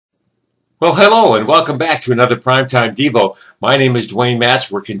Well, hello and welcome back to another Primetime Devo. My name is Duane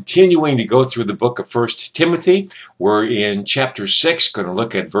Matz. We're continuing to go through the book of 1 Timothy. We're in chapter 6, going to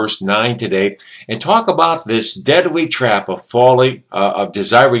look at verse 9 today and talk about this deadly trap of of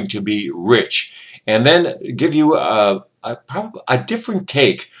desiring to be rich, and then give you a different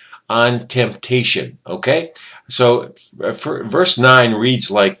take on temptation, okay? So verse 9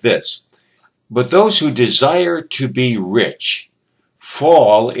 reads like this: "But those who desire to be rich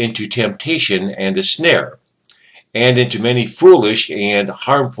fall into temptation and a snare, and into many foolish and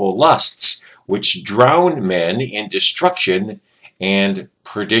harmful lusts, which drown men in destruction and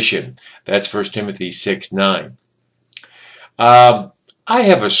perdition." That's 1 Timothy 6:9. I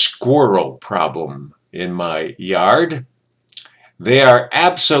have a squirrel problem in my yard. They are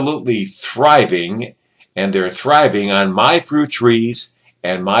absolutely thriving, and they're thriving on my fruit trees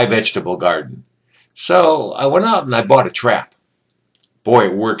and my vegetable garden. So I went out and I bought a trap. Boy,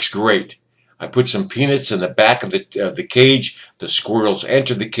 it works great. I put some peanuts in the back of the cage. The squirrels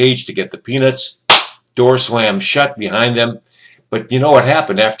enter the cage to get the peanuts. Door slams shut behind them. But you know what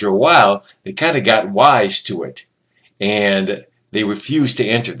happened? After a while, they kind of got wise to it, and they refused to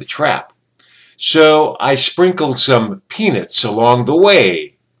enter the trap. So I sprinkled some peanuts along the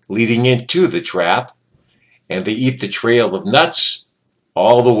way, leading into the trap, and they eat the trail of nuts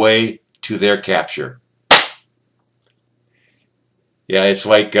all the way to their capture. Yeah, it's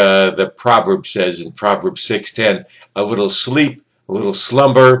like the proverb says in Proverbs 6:10, "A little sleep, a little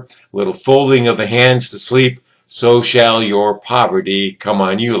slumber, a little folding of the hands to sleep, so shall your poverty come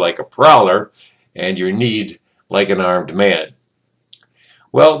on you like a prowler, and your need like an armed man."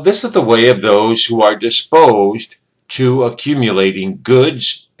 Well, this is the way of those who are disposed to accumulating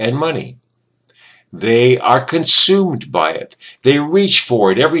goods and money. They are consumed by it. They reach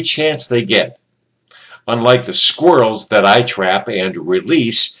for it every chance they get. Unlike the squirrels that I trap and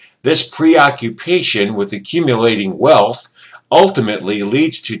release, this preoccupation with accumulating wealth ultimately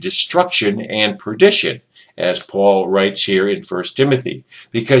leads to destruction and perdition, as Paul writes here in 1 Timothy,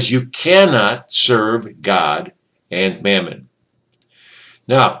 because you cannot serve God and mammon.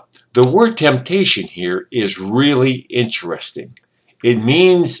 Now, the word temptation here is really interesting. It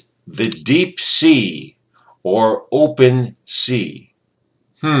means the deep sea or open sea.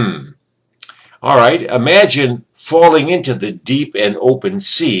 All right, imagine falling into the deep and open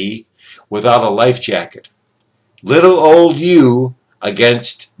sea without a life jacket. Little old you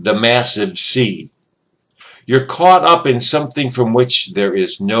against the massive sea. You're caught up in something from which there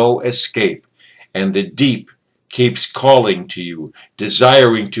is no escape, and the deep keeps calling to you,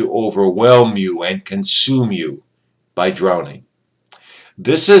 desiring to overwhelm you and consume you by drowning.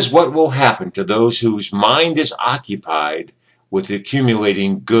 This is what will happen to those whose mind is occupied with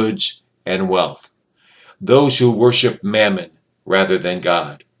accumulating goods and wealth. Those who worship mammon rather than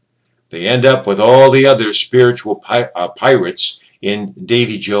God. They end up with all the other spiritual pirates in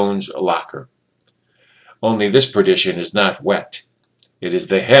Davy Jones' locker. Only this perdition is not wet. It is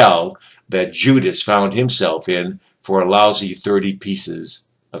the hell that Judas found himself in for a lousy 30 pieces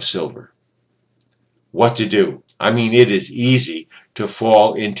of silver. What to do? I mean, it is easy to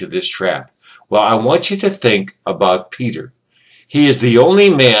fall into this trap. Well, I want you to think about Peter. He is the only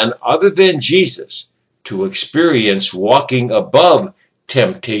man other than Jesus to experience walking above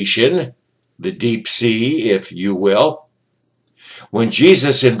temptation, the deep sea, if you will, when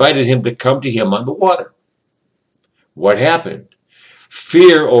Jesus invited him to come to him on the water. What happened?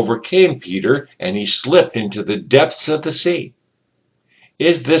 Fear overcame Peter, and he slipped into the depths of the sea.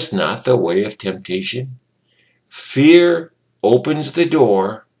 Is this not the way of temptation? Fear opens the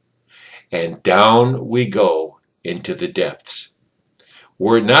door, and down we go into the depths.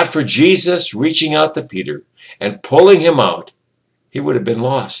 Were it not for Jesus reaching out to Peter and pulling him out, he would have been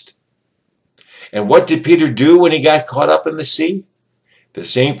lost. And what did Peter do when he got caught up in the sea? The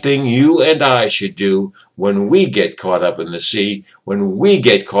same thing you and I should do when we get caught up in the sea, when we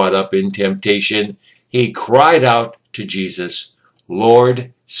get caught up in temptation. He cried out to Jesus,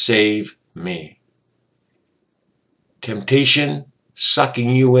 "Lord, save me." Temptation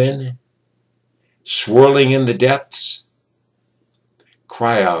sucking you in, swirling in the depths.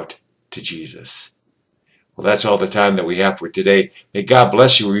 Cry out to Jesus. Well, that's all the time that we have for today. May God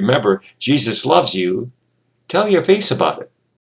bless you. Remember, Jesus loves you. Tell your face about it.